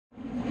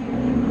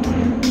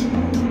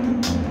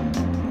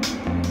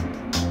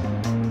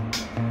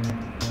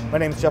My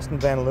name's Justin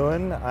Van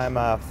Leeuwen. I'm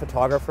a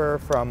photographer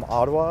from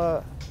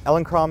Ottawa.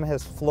 Elinchrom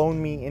has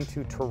flown me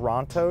into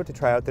Toronto to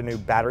try out the new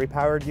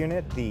battery-powered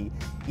unit, the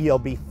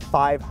ELB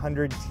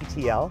 500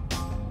 TTL.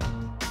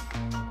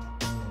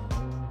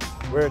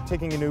 We're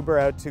taking an Uber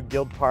out to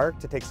Guild Park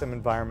to take some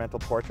environmental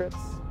portraits.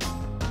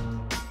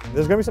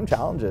 There's gonna be some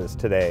challenges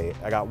today.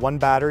 I got one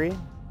battery.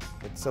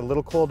 It's a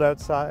little cold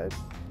outside.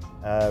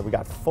 We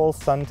got full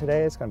sun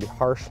today. It's gonna be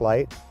harsh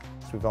light.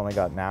 So we've only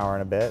got an hour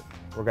and a bit.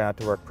 We're gonna have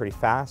to work pretty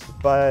fast,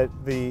 but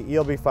the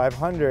ELB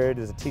 500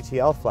 is a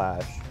TTL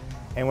flash.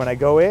 And when I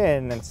go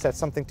in and set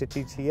something to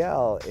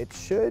TTL, it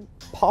should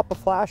pop a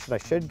flash and I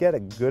should get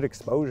a good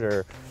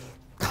exposure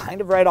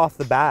kind of right off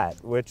the bat,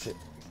 which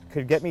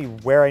could get me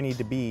where I need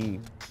to be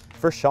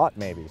first shot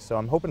maybe. So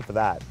I'm hoping for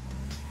that.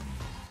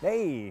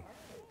 Hey,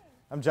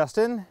 I'm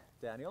Justin.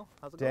 Daniel,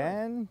 how's it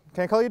Dan,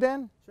 can I call you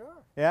Dan? Sure.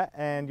 Yeah,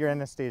 and you're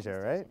Anastasia,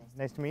 right?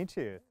 Nice to meet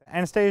you.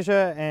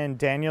 Anastasia and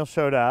Daniel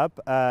showed up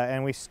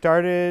and we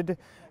started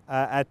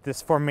at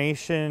this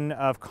formation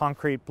of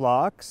concrete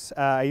blocks.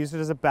 I used it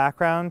as a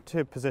background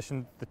to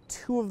position the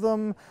two of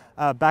them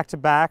back to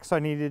back, so I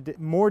needed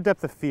more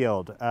depth of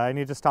field. I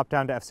needed to stop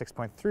down to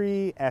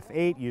f6.3,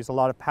 f8, use a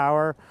lot of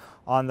power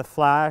on the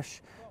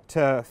flash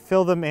to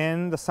fill them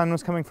in. The sun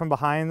was coming from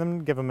behind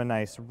them, give them a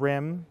nice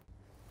rim.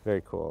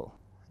 Very cool.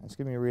 It's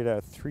giving me a readout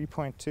of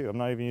 3.2. I'm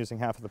not even using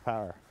half of the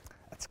power.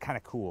 That's kind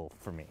of cool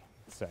for me,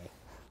 so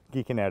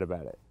geeking out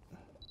about it.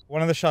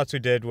 One of the shots we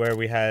did where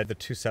we had the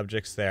two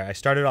subjects there, I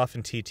started off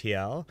in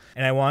TTL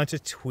and I wanted to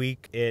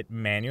tweak it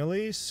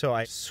manually, so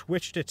I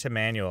switched it to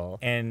manual,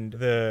 and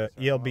the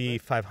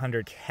ELB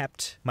 500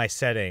 kept my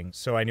setting,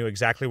 so I knew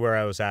exactly where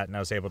I was at and I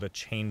was able to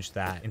change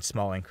that in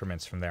small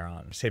increments from there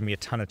on. It saved me a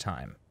ton of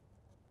time.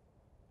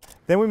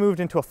 Then we moved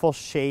into a full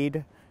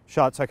shade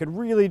shot so I could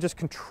really just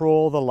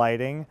control the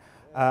lighting.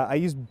 I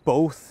used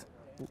both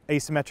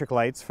asymmetric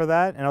lights for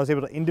that, and I was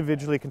able to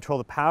individually control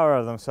the power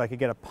of them so I could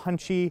get a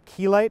punchy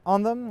key light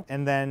on them,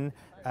 and then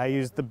I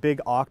used the big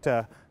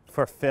octa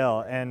for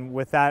fill, and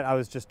with that I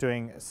was just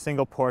doing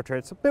single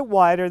portraits, a bit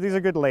wider. These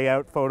are good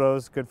layout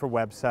photos, good for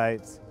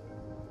websites.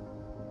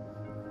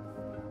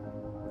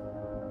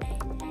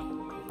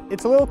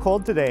 It's a little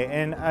cold today,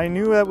 and I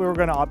knew that we were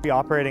going to be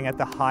operating at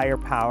the higher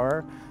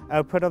power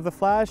output of the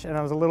flash, and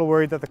I was a little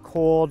worried that the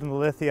cold and the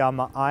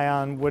lithium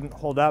ion wouldn't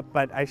hold up,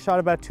 but I shot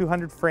about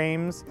 200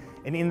 frames,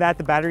 and in that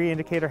the battery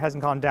indicator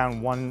hasn't gone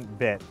down one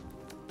bit.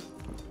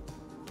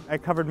 I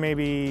covered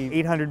maybe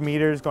 800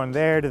 meters going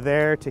there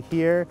to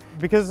here.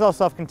 Because it's all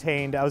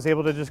self-contained, I was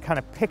able to just kind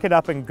of pick it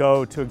up and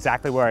go to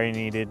exactly where I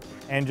needed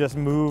and just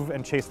move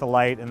and chase the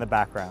light in the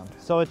background.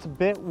 So it's a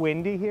bit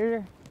windy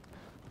here.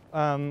 What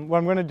I'm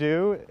going to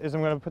do is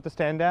I'm going to put the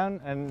stand down,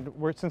 and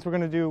since we're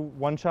going to do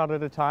one shot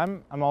at a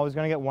time, I'm always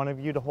going to get one of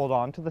you to hold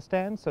on to the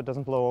stand so it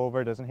doesn't blow over,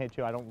 it doesn't hit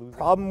you, I don't lose it.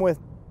 Problem with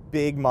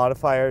big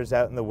modifiers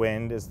out in the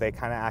wind is they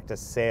kind of act as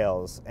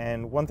sails,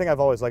 and one thing I've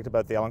always liked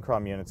about the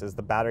Elinchrom units is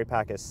the battery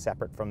pack is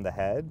separate from the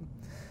head,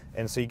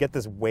 and so you get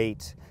this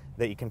weight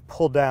that you can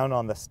pull down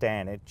on the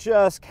stand. It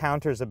just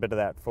counters a bit of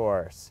that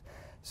force.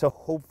 So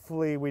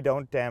hopefully we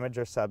don't damage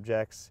our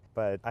subjects,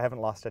 but I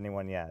haven't lost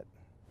anyone yet.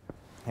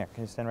 Here,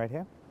 can you stand right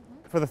here?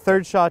 For the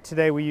third shot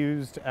today, we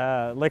used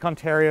Lake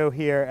Ontario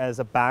here as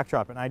a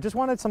backdrop, and I just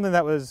wanted something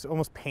that was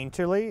almost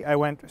painterly. I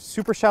went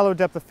super shallow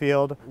depth of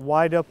field,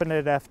 wide open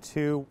at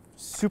f2,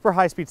 super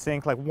high speed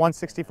sync, like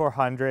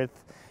 1/6400th,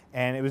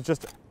 and it was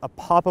just a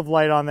pop of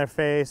light on their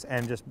face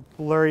and just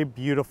blurry,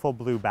 beautiful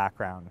blue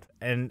background.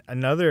 And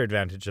another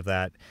advantage of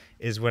that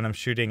is when I'm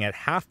shooting at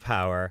half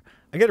power,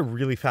 I get a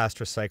really fast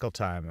recycle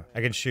time.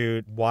 I can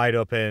shoot wide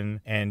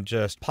open and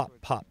just pop,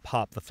 pop,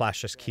 pop. The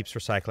flash just keeps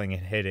recycling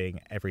and hitting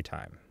every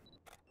time.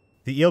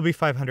 The ELB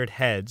 500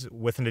 heads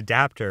with an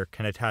adapter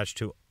can attach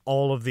to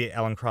all of the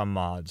Elinchrom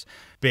mods,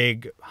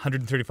 big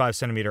 135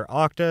 centimeter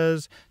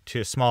octas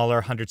to smaller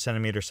 100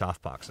 centimeter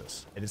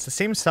softboxes. It's the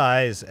same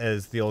size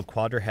as the old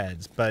Quadra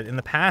heads, but in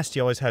the past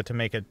you always had to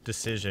make a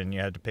decision.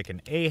 You had to pick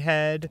an A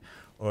head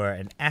or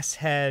an S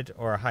head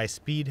or a high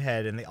speed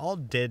head, and they all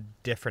did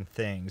different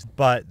things.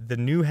 But the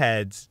new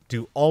heads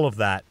do all of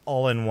that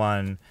all in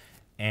one,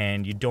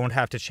 and you don't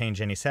have to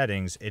change any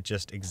settings. It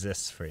just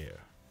exists for you.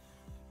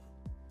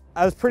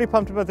 I was pretty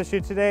pumped about the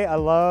shoot today. I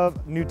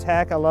love new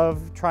tech, I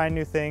love trying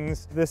new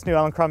things. This new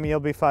Elinchrom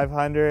ELB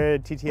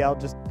 500 TTL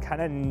just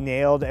kind of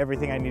nailed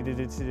everything I needed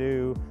it to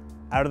do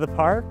out of the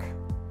park.